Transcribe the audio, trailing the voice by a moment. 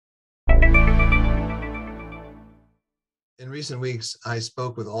In recent weeks, I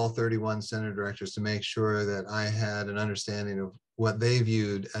spoke with all 31 center directors to make sure that I had an understanding of what they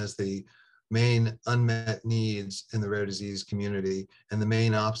viewed as the main unmet needs in the rare disease community and the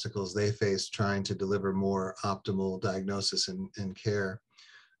main obstacles they face trying to deliver more optimal diagnosis and care.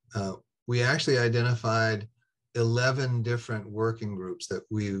 We actually identified 11 different working groups that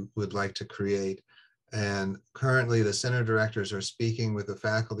we would like to create. And currently the center directors are speaking with the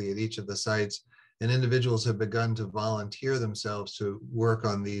faculty at each of the sites, and individuals have begun to volunteer themselves to work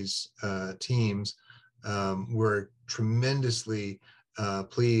on these teams. We're tremendously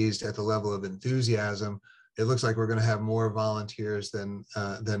pleased at the level of enthusiasm. It looks like we're going to have more volunteers than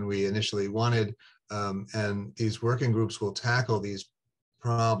we initially wanted, and these working groups will tackle these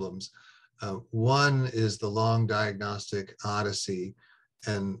problems. One is the long diagnostic odyssey,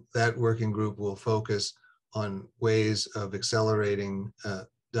 and that working group will focus on ways of accelerating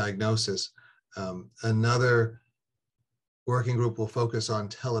diagnosis. Another working group will focus on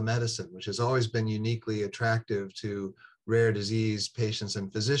telemedicine, which has always been uniquely attractive to rare disease patients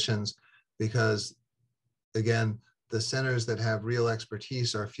and physicians because, again, the centers that have real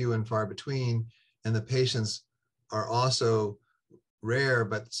expertise are few and far between, and the patients are also rare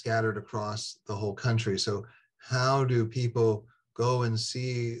but scattered across the whole country. So how do people go and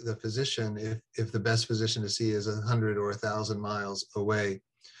see the physician if the best physician to see is 100 or 1,000 miles away?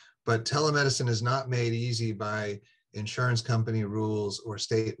 But telemedicine is not made easy by insurance company rules or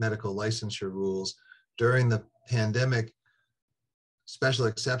state medical licensure rules. During the pandemic, special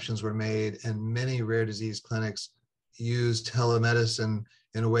exceptions were made, and many rare disease clinics used telemedicine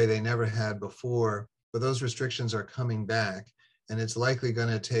in a way they never had before. But those restrictions are coming back, and it's likely going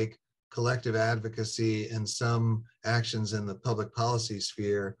to take collective advocacy and some actions in the public policy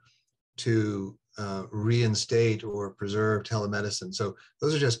sphere to reinstate or preserve telemedicine. So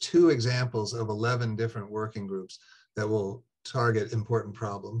those are just two examples of 11 different working groups that will target important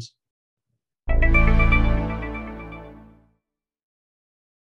problems.